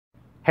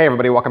Hey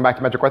everybody, welcome back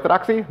to Magic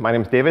Orthodoxy. My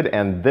name's David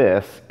and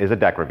this is a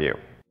deck review.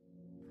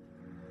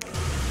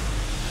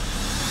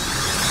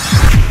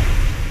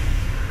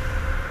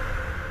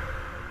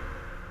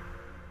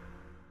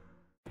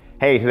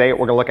 Hey, today we're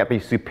going to look at the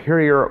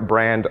Superior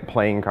brand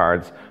playing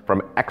cards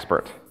from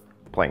Expert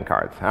Playing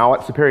Cards. Now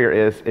what Superior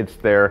is, it's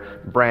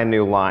their brand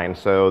new line.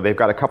 So they've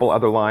got a couple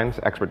other lines,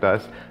 Expert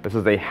does. This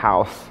is a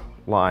house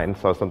line,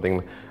 so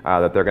something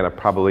that they're going to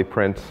probably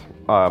print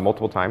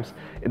multiple times.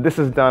 This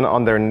is done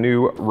on their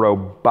new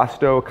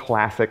Robusto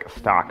Classic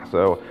stock,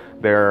 so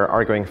they're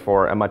arguing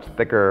for a much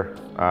thicker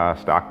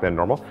stock than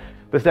normal.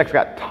 This deck's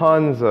got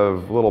tons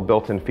of little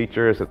built-in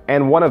features,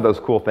 and one of those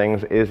cool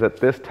things is that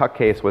this tuck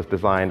case was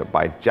designed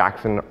by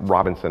Jackson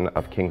Robinson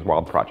of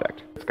Kingswild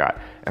Project. It's got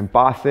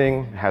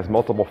embossing, has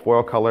multiple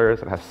foil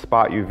colors, it has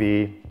spot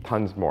UV,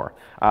 tons more.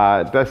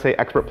 It does say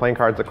Expert Playing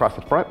Cards across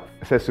the front.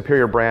 It says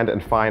Superior brand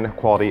and fine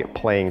quality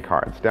playing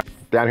cards.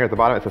 Down here at the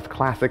bottom it says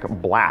Classic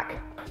Black.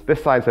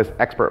 This side says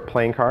Expert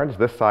Playing Cards,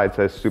 this side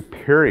says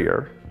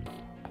Superior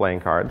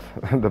Playing Cards.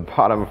 The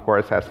bottom, of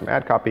course, has some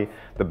ad copy.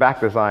 The back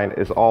design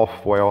is all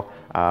foil.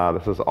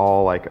 This is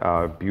all like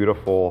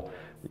beautiful,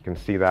 you can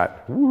see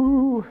that,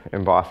 woo,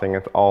 embossing.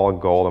 It's all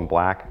gold and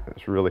black.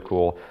 It's really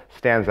cool.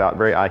 Stands out,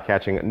 very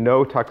eye-catching.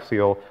 No tuck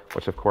seal,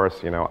 which of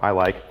course, you know, I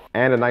like.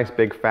 And a nice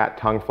big fat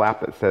tongue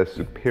flap that says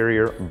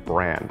Superior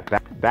brand.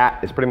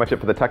 That is pretty much it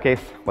for the tuck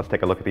case. Let's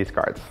take a look at these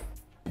cards.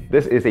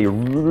 This is a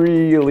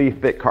really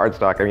thick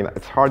cardstock. I mean,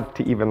 it's hard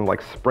to even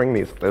like spring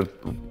these. They're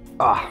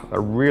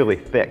really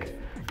thick.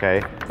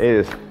 Okay, it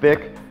is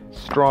thick,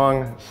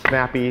 strong,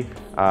 snappy.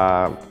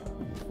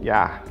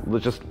 Yeah,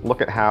 let's just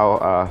look at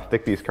how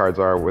thick these cards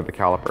are with the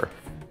caliper.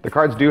 The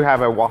cards do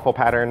have a waffle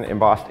pattern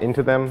embossed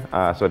into them,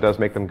 so it does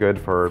make them good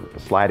for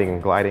sliding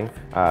and gliding.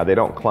 They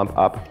don't clump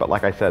up, but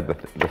like I said,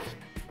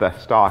 the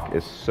stock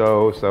is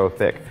so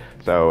thick,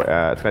 so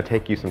it's going to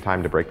take you some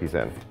time to break these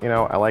in. You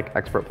know, I like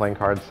Expert Playing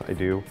Cards, I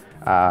do,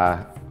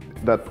 but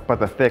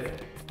the thick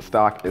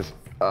stock is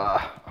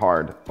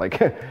hard.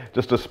 Like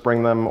just to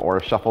spring them or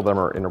shuffle them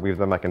or interweave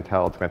them, I can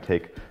tell it's going to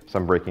take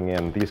some breaking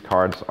in. These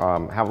cards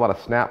have a lot of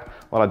snap,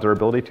 a lot of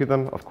durability to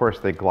them. Of course,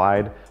 they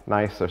glide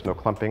nice. There's no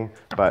clumping,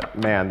 but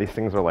man, these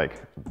things are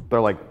they're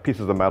like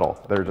pieces of metal.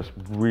 They're just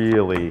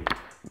really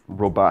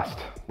robust,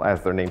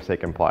 as their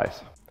namesake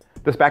implies.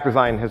 This back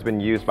design has been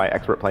used by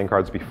Expert Playing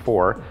Cards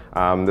before.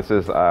 This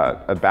is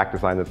a back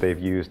design that they've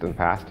used in the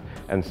past.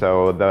 And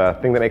so the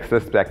thing that makes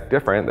this deck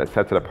different, that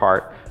sets it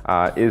apart,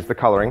 is the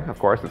coloring. Of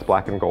course, it's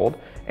black and gold,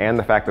 and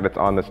the fact that it's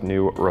on this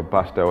new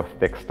Robusto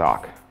thick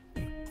stock.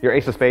 Your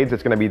Ace of Spades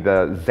is going to be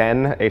the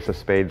Zen Ace of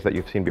Spades that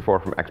you've seen before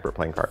from Expert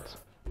Playing Cards.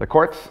 The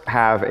courts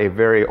have a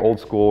very old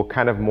school,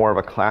 kind of more of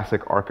a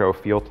classic Arco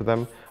feel to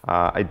them.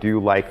 I do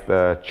like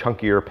the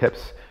chunkier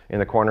pips in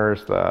the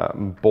corners, the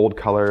bold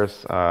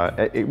colors.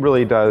 It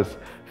really does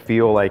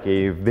feel like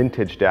a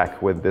vintage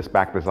deck with this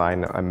back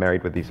design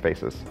married with these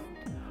faces.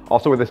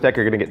 Also with this deck,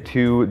 you're gonna get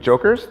two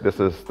jokers. This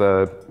is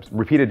the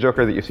repeated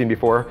joker that you've seen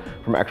before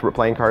from Expert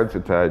Playing Cards.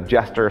 It's a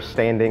Jester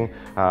standing.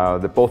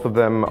 Both of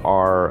them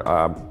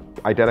are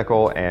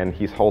identical, and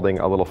he's holding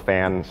a little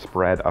fan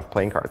spread of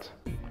playing cards.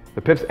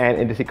 The pips and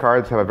indice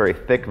cards have a very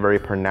thick, very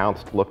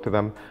pronounced look to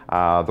them.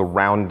 The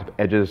round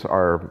edges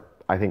are,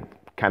 I think,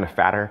 kind of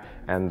fatter,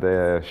 and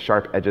the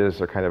sharp edges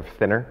are kind of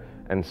thinner,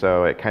 and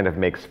so it kind of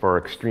makes for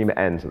extreme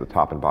ends at the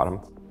top and bottom.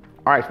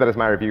 All right, so that is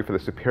my review for the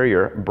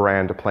Superior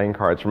brand playing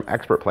cards from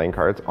Expert Playing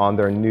Cards on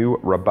their new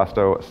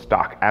Robusto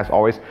stock. As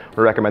always,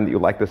 we recommend that you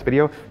like this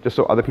video just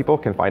so other people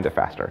can find it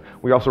faster.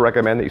 We also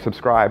recommend that you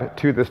subscribe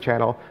to this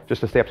channel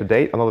just to stay up to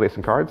date on the latest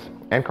in cards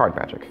and card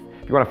magic.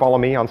 If you want to follow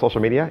me on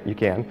social media, you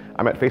can.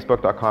 I'm at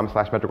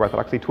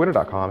facebook.com/magicOrthodoxy,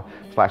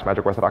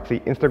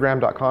 twitter.com/magicOrthodoxy,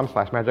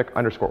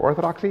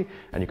 instagram.com/magic_orthodoxy,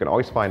 and you can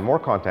always find more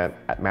content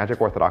at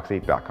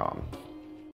magicorthodoxy.com.